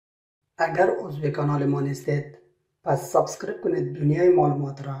اگر عضو کانال ما نیستید پس سابسکرایب کنید دنیای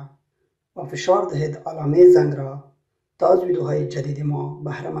معلومات را و فشار دهید علامه زنگ را تا از ویدیوهای جدید ما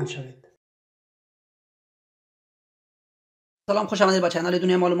بهره مند شوید. سلام، خوش آمدید به چنل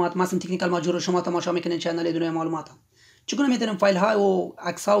دنیای معلومات. من تکنیکال ماجور شما تماشا میکنید چنل دنیای معلومات. چگونه میتونیم فایل ها و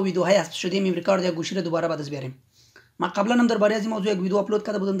عکس ها و ویدیوهای حذف شده مموری کارت یا گوشی را دوباره به دست بیاریم؟ من قبلا هم درباره از این موضوع یک ویدیو آپلود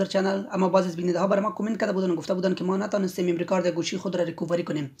کرده بودم در چنل، اما بعضی از بیننده ها برای ما کامنت کرده بودن و گفته بودن که ما نتونستیم مموری کارت یا گوشی خود را ریکاوری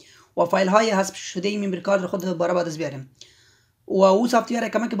کنیم و فایل های حذف شده مموری کارت را خود دوباره به دست بیاریم. و او سافتویر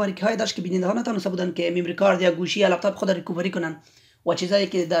کمک باریکی های داشت که بیننده ها نتونسته بودن که مموری کارت یا گوشی یا لپتاپ خود را ریکاوری کنن و چیزایی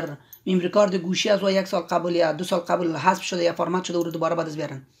که در مموری کارت گوشی از یک سال قبل یا 2 سال قبل حذف شده یا فرمت شده او رو دوباره به دست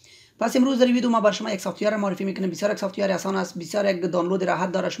بیارن. پس امروز در ویدیو ما بر شما یک سافتویر معرفی میکنم. بسیار یک سافتویر آسان است، بسیار یک دانلود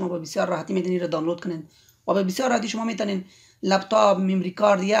راحت داره. شما با بسیار راحتی میتونید دانلود کنین و به بسیار راحتی شما میتونین لپتاپ، مموری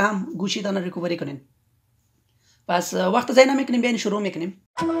کارت یا هم گوشی دان ریکاوری کنین. پس وقت ضایع نمیکنیم، بیاین شروع میکنیم.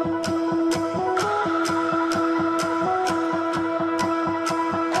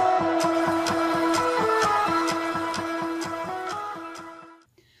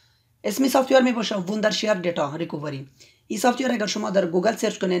 اسم سافتویر می باشه وندرشیر دیتا ریکاوری. این سافتویر اگر شما در گوگل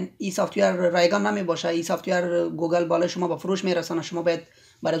سرچ کنین، این سافتویر رایگان نمی باشه. این سافتویر گوگل بالای شما با فروش میرسانه، شما باید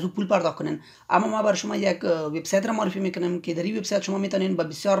برای از او پول پرداخت کنین. اما ما برای شما یک وبسایت را معرفی میکنم که در این وبسایت شما میتونین با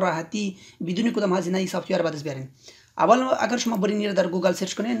بسیار راحتی بدون کدام هزینه این سافتویر به دست بیارین. اول اگر شما برین در گوگل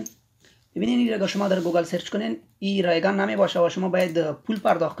سرچ کنین، ببینید اگر شما در گوگل سرچ کنین این رایگان نمی باشه و شما باید پول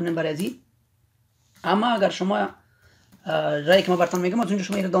پرداخت کنین برای ازی. اما اگر شما رای که ما براتون میگم از اونجا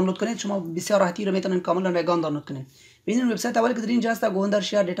شما اینو دانلود کنید، شما بسیار راحتی رو میتونید کاملا رایگان دانلود کنید. ببینید وبسایت اولی که در اینجا هست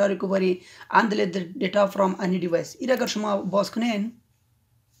وندرشیر دیتا ریکاوری اند دیتا فرام انی دیوایس. این اگر شما باز کنین،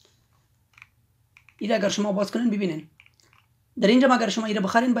 ببینید در اینجا اگر شما اینو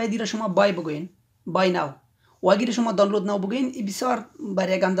بخرین باید اینو شما بای بگوین، بای ناو. و اگر شما دانلود ناو بگوین این بسیار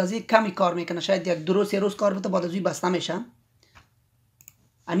برای یک اندازه کمی کار میکنه، شاید یک 2 روز 3 روز کار بده، بعد از اون بسته میشه.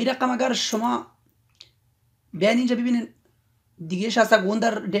 همین رقم اگر شما بیاین اینجا ببینین دیگه هست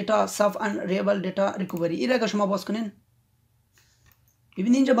وندر دیتا صاف اند ریبل دیتا ریکاوری. این اگر شما باز کنین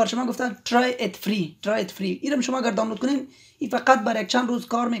ببینید اینجا بر شما گفته try it free. این شما اگر دانلود کنین این فقط برای یک چند روز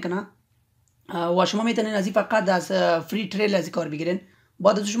کار میکنه و شما میتونین از این فقط از فری تریل از این کار بگیرین.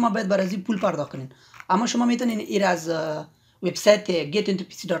 بعد از شما باید برای این پول پرداخت کنین. اما شما میتونین این از وبسایت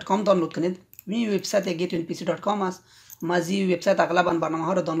getintopc.com دانلود کنید. این وبسایت getintopc.com است. ما از این وبسایت اغلبا برنامه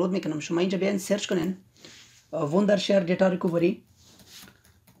ها رو دانلود میکنم. شما اینجا بیاین سرچ کنین وندرشیر دیتا ریکاوری،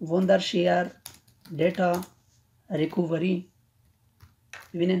 وندرشیر دیتا ریکاوری.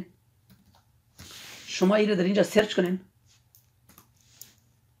 ببینین شما این رو در اینجا سرچ کنین.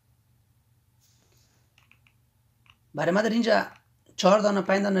 برای ما در اینجا 4 دانه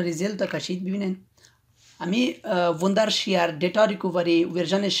 5 دانه ریزلت کشید. ببینین امی وندرشیر دیتا ریکاوری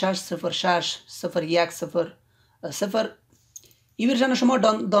ورژن 6.0.6.0.1.0.0 این ورژن شما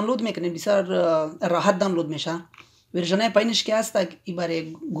دانلود میکنین، بسیار راحت دانلود میشه. ورژن پایینش که هست این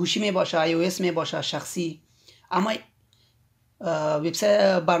برای گوشی می باشه، آی او اس می باشه شخصی. اما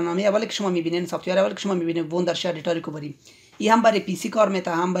وبسایت برنامه اولی که شما میبینین، سافتویر اولی که شما میبینین وندرشیر دیتا ریکاوری، این هم برای پی سی کار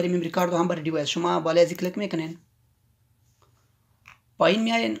میته، هم برای مموری کارت و هم برای دیوایس. شما بالای از کلیک میکنین، پایین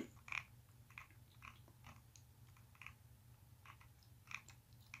میایین،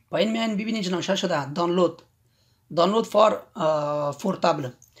 ببینید جناشا شده دانلود فور تابل.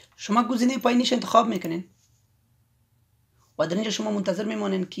 شما گزینه پایینش انتخاب میکنین و در اینجا شما منتظر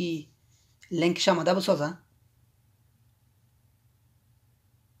میمانین که لینکش آماده بسازه.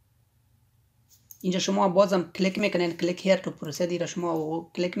 اینجا شما بازم کلیک میکنین، کلیک هیر تو پروسیدی را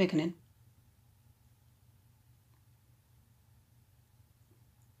شما کلیک میکنین.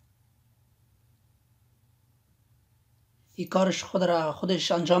 این کارش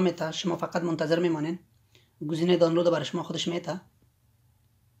خودش انجام میده، شما فقط منتظر میمانین. گزینه دانلود برای شما خودش میده.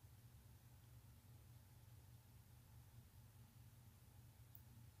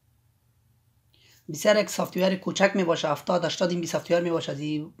 بسیار یک سافتویر کوچک می باشه، 70-80 این سافتویر می باشه، از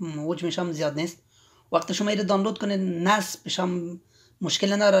این حجمش هم زیاد نیست. وقتی شما اینو دانلود کنین نصبش هم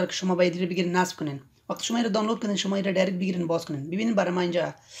مشکل نداره که شما باید اینو بگیرین نصب کنین. وقتی شما اینو دانلود کنین شما اینو دایرکت بگیرین باز کنین. ببینید برای ما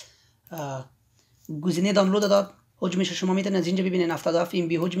اینجا گزینه دانلود داد، حجمش شما میتونید از اینجا ببینین 77 ام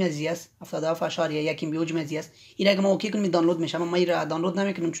بی حجم ازی است، 77.1 ام بی حجم ازی است. این اگه ما اوکی کنیم دانلود میشه، اما ما اینو دانلود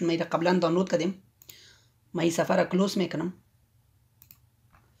نمیکنیم چون ما اینو قبلا دانلود کردیم. ما این صفحه را کلوز میکنم.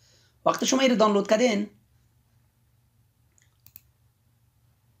 وقتی شما اینو دانلود کردین،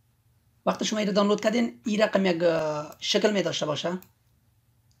 این رقم یک شکل می داشته باشه.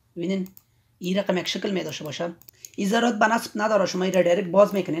 ببینین این رقم یک شکل می داشته باشه. این ضرورت به نصب نداره، شما این را دایرکت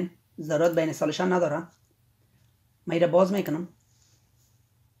باز میکنین، ضرورت به اینستالیشن نداره. من این را باز میکنم.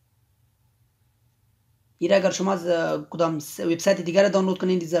 این اگر شما از کدام وبسایت دیگر دانلود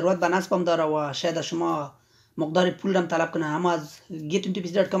کنید ضرورت به نصب هم داره و شاید از شما مقدار پول هم طلب کنه، اما از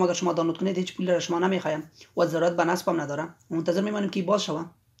get20pc.com اگر شما دانلود کنید هیچ پولی را شما نمیخوایم و ضرورت به نصب هم نداره. منتظر میمانیم که باز شوه.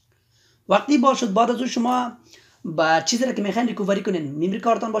 وقتی باز شد بعد از اون شما با چیزی را که میخواین ریکووری کنین، مموری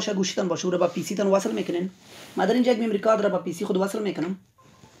کارتان باشه، گوشیتان باشه، او را با پی سی تان وصل میکنین. من در اینجا یک مموری کارت را با پی سی خود وصل میکنم.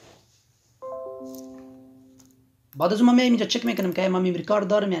 بعد از اون من میام اینجا چک میکنم که من مموری کارت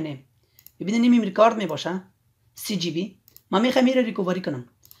دارم یا نه. ببینید این مموری کارت میباشه 3 جی بی. من میخوام این را ریکووری کنم.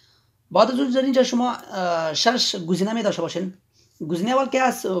 بعد از اون در اینجا شما 6 گزینه می داشته باشین. گزینه اول که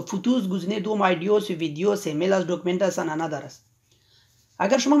از فوتوز، گزینه دوم ویدئوس، ویدیوس، ایمیل از داکیومنت است انا است.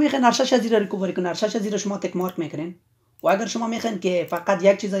 اگر شما میخواین هر 6 از این را ریکووری کنین، هر 6 از این را شما تک مارک میکنین. و اگر شما میخواین که فقط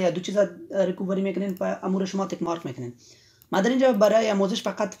یک چیز یا دو چیز ریکووری میکنین، امور شما تک مارک میکنین. من در اینجا برای آموزش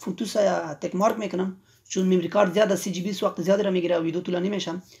فقط فوتوس تک مارک میکنم، چون مموری کارت زیاد 3 جی بی وقت زیاد را میگیره و ویدیو طولانی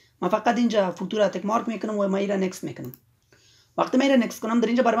میشم. من فقط اینجا فوتو را تک مارک میکنم و من این را نکست میکنم. وقتی من نکست کنم در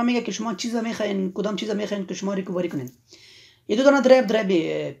اینجا برای من میگه که شما چیزا میخواین، کدام چیزا میخواین که شما ریکووری کنین. یه دو دانه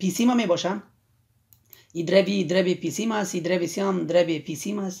درایو پی سی ما میباشه. این درایو پی سی ماست، این درایو سیام درایو پی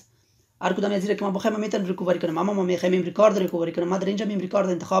سی ماست. هر کدام از اینا که من بخوایم میتونم ریکووری کنم. اما ما میخوایم مموری کارت ریکووری کنم. من در اینجا مموری کارت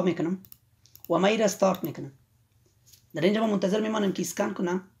انتخاب میکنم و من این را استارت میکنم. در اینجا من منتظر میمانم که اسکن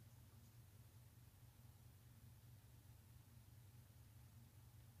کنم.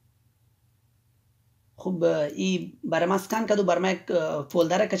 خب این برای من اسکن کرد و برای من یک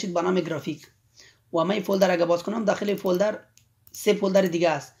فولدر کشید با نام گرافیک و من این فولدر اگه باز کنم داخل فولدر 3 فولدر دیگه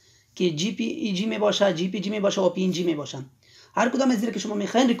است که جی پی جی می باشه، جی پی جی می باشه و پی ان جی می باشن. هر کدام از اینا که شما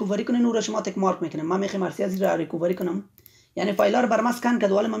میخواین ریکووری کنین اون رو شما تک مارک میکنین. من میخوام هر 3 از اینا ریکووری کنم، یعنی فایل ها رو برام اسکن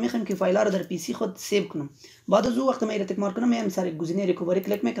کرد ولی من میخوام که فایل ها رو در پی سی خود سیو کنم. بعد از اون وقت من تک مارک کنم میام سر گزینه ریکووری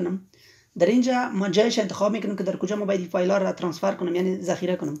کلیک میکنم. در اینجا من جایش انتخاب میکنم که در کجا ما باید فایل ها رو ترانسفر کنم، یعنی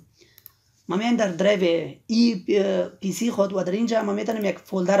ذخیره کنم. من میام در درایو ای پی سی خود و در اینجا من میتونم یک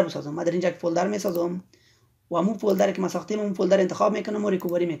فولدر بسازم. من در اینجا یک فولدر میسازم و همون فولدر که من ساختم اون فولدر انتخاب میکنم و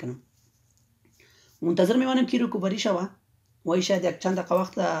ریکووری میکنم. منتظر میمانم که ریکووری شوه و این شاید یک چند دقیقه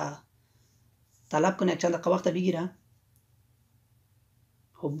وقت طلب کنه، یک چند دقیقه وقت بگیره.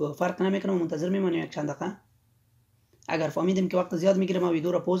 خب فرق نمیکنه، منتظر میمانم یک چند دقیقه. اگر فهمیدم که وقت زیاد میگیره ما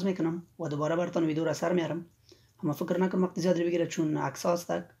ویدیو را پوز میکنم و دوباره براتون ویدیو را سر میارم. اما فکر نکنم وقت زیاد بگیره چون عکس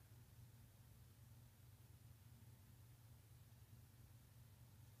هست.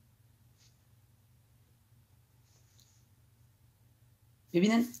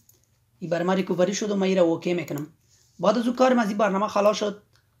 ببینن این برای ما ریکووری شد و من این را اوکی میکنم. بعد از اون کارم از این برنامه خلاص شد.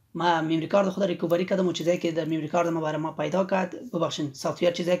 من مموری کارت خود ریکووری کردم و چیزایی که در مموری کارت ما برای ما پیدا کرد، ببخشید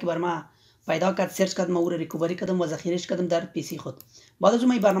سافتور چیزایی که برای ما پیدا کرد سرچ کردم و او را ریکووری کردم و ذخیرهش کردم در پی سی خود. بعد از اون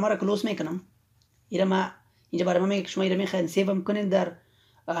من این برنامه را کلوز میکنم. این ما اینجا برای ما میگه که شما این را میخواین سیو میکنین در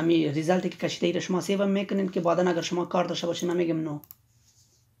همین ریزالتی که کشیده ای را شما سیو میکنین که بعدا اگر شما کار داشته باشین من میگم نو.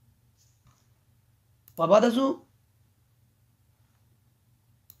 و بعد از اون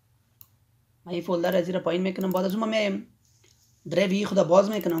من این فولدر از این را پایین میکنم. بعد از اون من میام درایو خود باز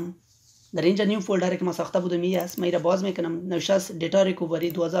میکنم. در اینجا نیو فولدر که ما ساخته بودم این است. من این را باز میکنم. نوشته است دیتا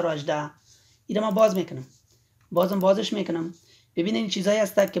ریکووری 2018. این را من باز میکنم. بازش میکنم. ببینید این چیزایی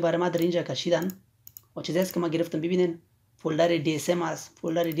هست که برای ما در اینجا کشیدن و چیزایی است که ما گرفتم. ببینید فولدر دی اس ام است،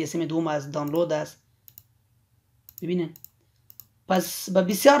 فولدر دی اس ام دوم است، دانلود است. ببینید پس به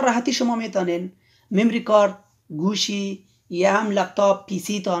بسیار راحتی شما میتونین مموری کارت، گوشی یا هم لپتاپ، پی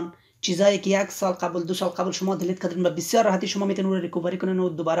سی تان چیزایی که 1 سال قبل 2 سال قبل شما دیلیت کردین به بسیار راحتی شما میتونین رو ریکووری کنین و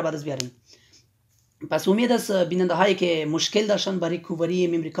دوباره بعدش بیارین. پس امید است بیننده هایی که مشکل داشتن برای ریکووری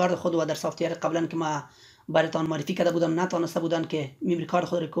مموری کارت خود و در سافتور قبلا که ما برایتان معرفی کرده بودم نتونسته بودن که مموری کارت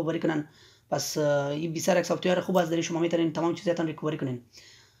خود ریکووری کنن. پس این بسیار یک سافتور خوب است، در شما میتونین تمام چیزاتون ریکووری کنین.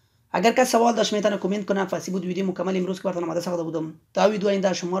 اگر کس سوال داشت میتونه کامنت کنه. فاسی بود ویدیو مکمل امروز که براتون آماده ساخته بودم. تا ویدیو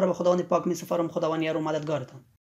آینده شما را به خداوند پاک میسپارم. خداوند یار و مددگارتان.